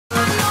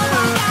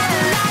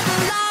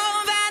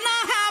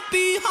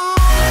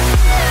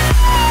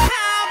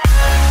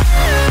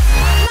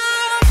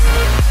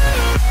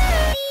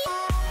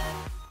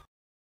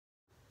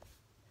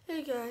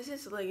guys,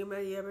 it's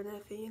Maddy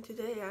and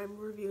today I'm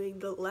reviewing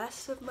the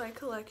last of my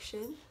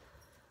collection.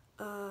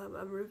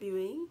 I'm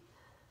reviewing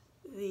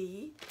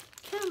the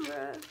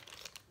camera.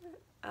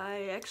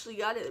 I actually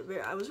got it,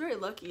 I was very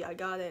lucky I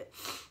got it.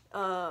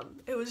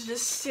 It was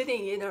just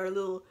sitting in our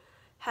little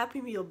Happy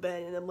Meal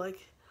bin, and I'm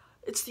like,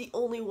 it's the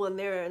only one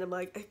there, and I'm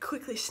like, I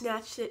quickly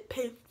snatched it,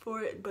 paid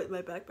for it, and put it in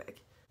my backpack.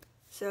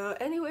 So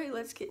anyway,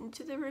 let's get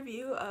into the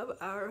review of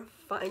our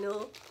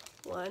final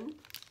one,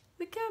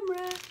 the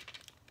camera.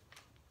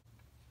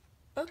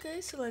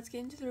 Okay, so let's get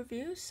into the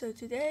review. So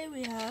today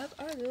we have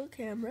our little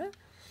camera,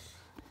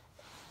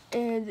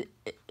 and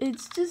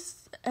it's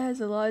just has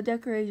a lot of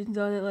decorations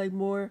on it, like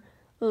more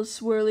little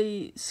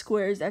swirly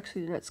squares.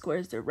 Actually, they're not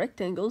squares, they're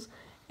rectangles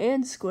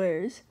and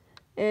squares.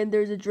 And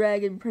there's a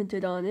dragon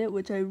printed on it,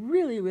 which I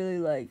really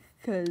like,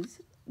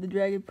 because the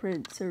dragon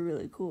prints are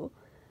really cool.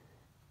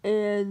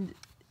 And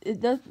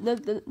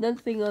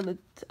nothing on the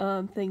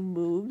thing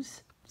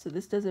moves, so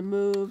this doesn't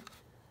move.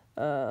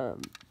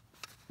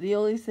 The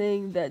only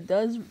thing that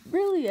does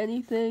really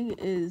anything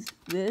is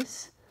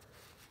this.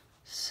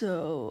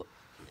 So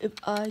if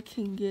I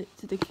can get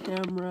to the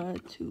camera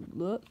to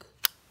look,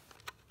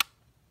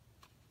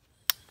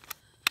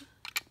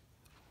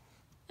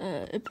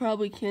 it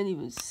probably can't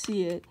even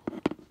see it,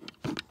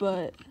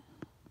 but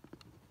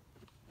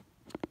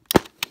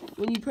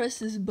when you press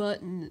this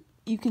button,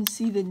 you can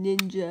see the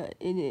ninja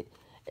in it.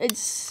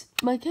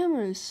 My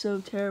camera is so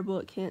terrible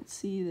it can't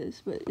see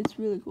this, but it's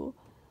really cool.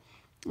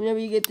 Whenever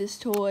you get this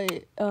toy,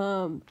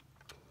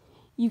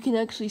 you can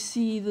actually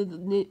see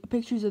the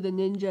pictures of the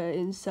ninja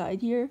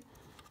inside here,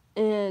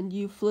 and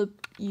you flip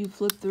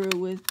through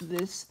with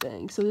this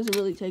thing. So it doesn't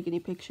really take any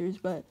pictures,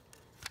 but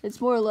it's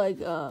more like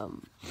the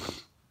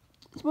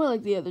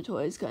other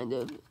toys, kind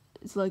of.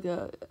 It's like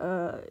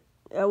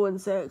I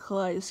wouldn't say a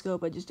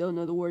kaleidoscope, I just don't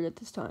know the word at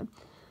this time.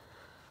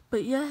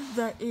 But yeah,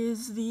 that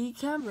is the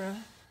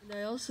camera. And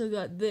I also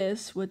got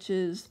this, which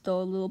is the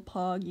little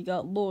pog. You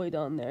got Lloyd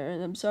on there,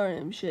 and I'm sorry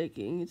I'm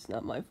shaking, it's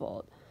not my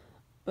fault.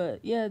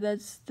 But yeah,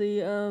 that's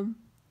the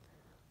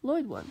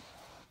Lloyd one.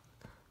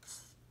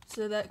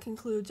 So that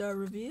concludes our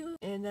review,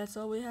 and that's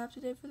all we have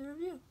today for the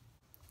review.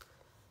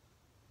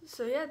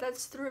 So yeah,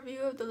 that's the review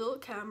of the little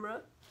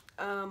camera.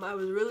 I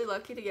was really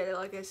lucky to get it,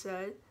 like I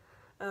said.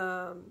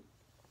 And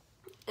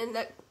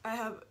that I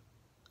have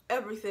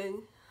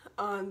everything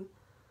on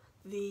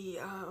the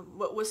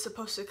what was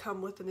supposed to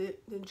come with the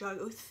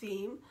Ninjago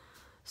theme,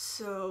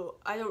 so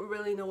I don't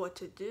really know what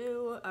to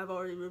do. I've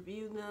already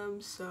reviewed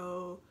them,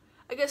 so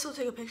I guess I'll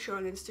take a picture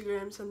on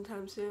Instagram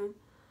sometime soon.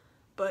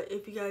 But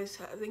if you guys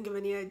think of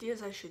any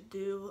ideas I should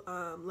do,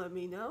 let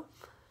me know,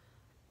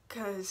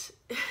 because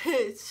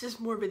it's just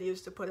more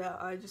videos to put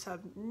out. I just have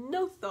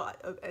no thought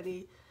of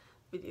any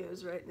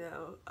videos right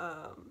now.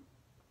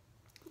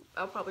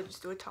 I'll probably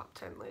just do a top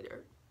 10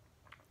 later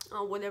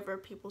on whatever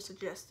people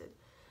suggested.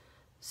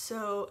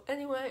 So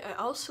anyway, I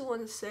also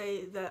want to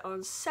say that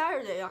on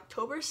Saturday,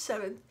 October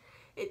 7th,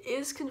 it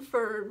is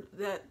confirmed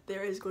that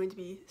there is going to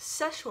be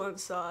Szechuan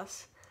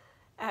sauce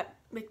at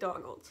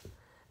McDonald's.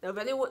 Now, if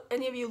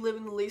any of you live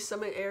in the Lee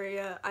Summit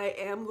area, I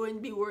am going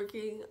to be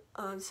working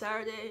on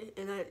Saturday,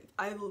 and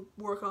I will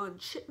work on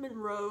Chipman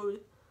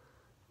Road,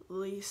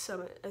 Lee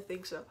Summit, I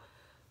think so.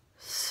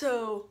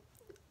 So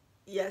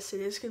yes,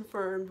 it is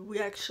confirmed. We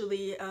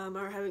actually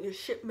are having a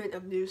shipment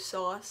of new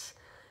sauce.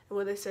 And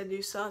when they said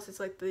new sauce,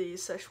 it's like the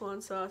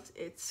Szechuan sauce.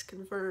 It's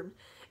confirmed.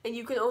 And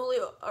you can only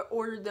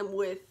order them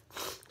with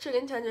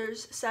chicken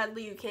tenders.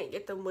 Sadly, you can't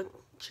get them with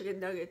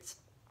chicken nuggets.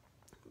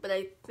 But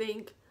I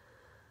think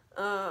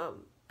that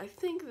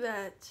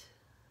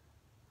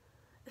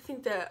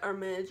our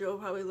manager will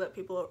probably let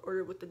people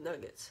order with the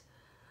nuggets.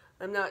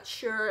 I'm not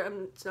sure.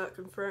 It's not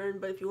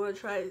confirmed. But if you want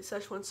to try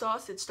Szechuan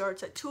sauce, it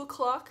starts at 2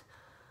 o'clock.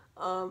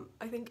 I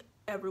think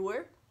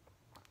everywhere.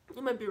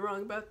 You might be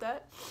wrong about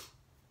that.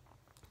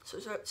 So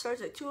it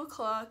starts at 2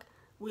 o'clock.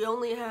 We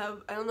only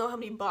have, I don't know how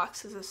many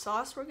boxes of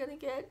sauce we're gonna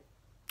get.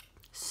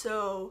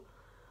 So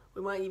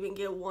we might even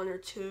get 1 or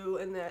 2,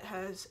 and that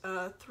has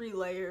 3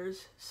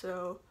 layers.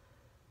 So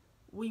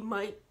we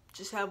might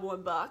just have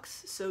 1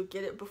 box. So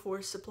get it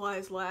before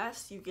supplies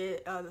last. You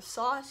get the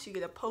sauce, you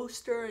get a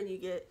poster, and you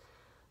get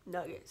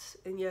nuggets.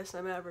 And yes,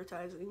 I'm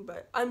advertising,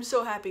 but I'm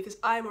so happy because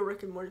I'm a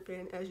Rick and Morty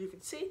fan, as you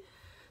can see.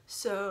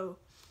 So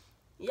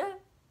yeah,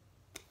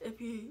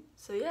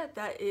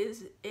 that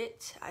is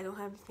it. I don't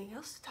have anything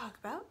else to talk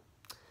about.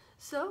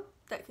 So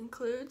that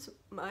concludes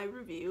my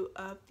review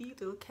of the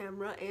little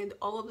camera and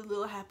all of the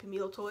little Happy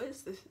Meal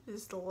toys. This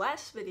is the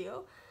last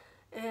video,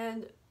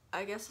 and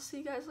I guess I'll see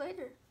you guys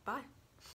later. Bye.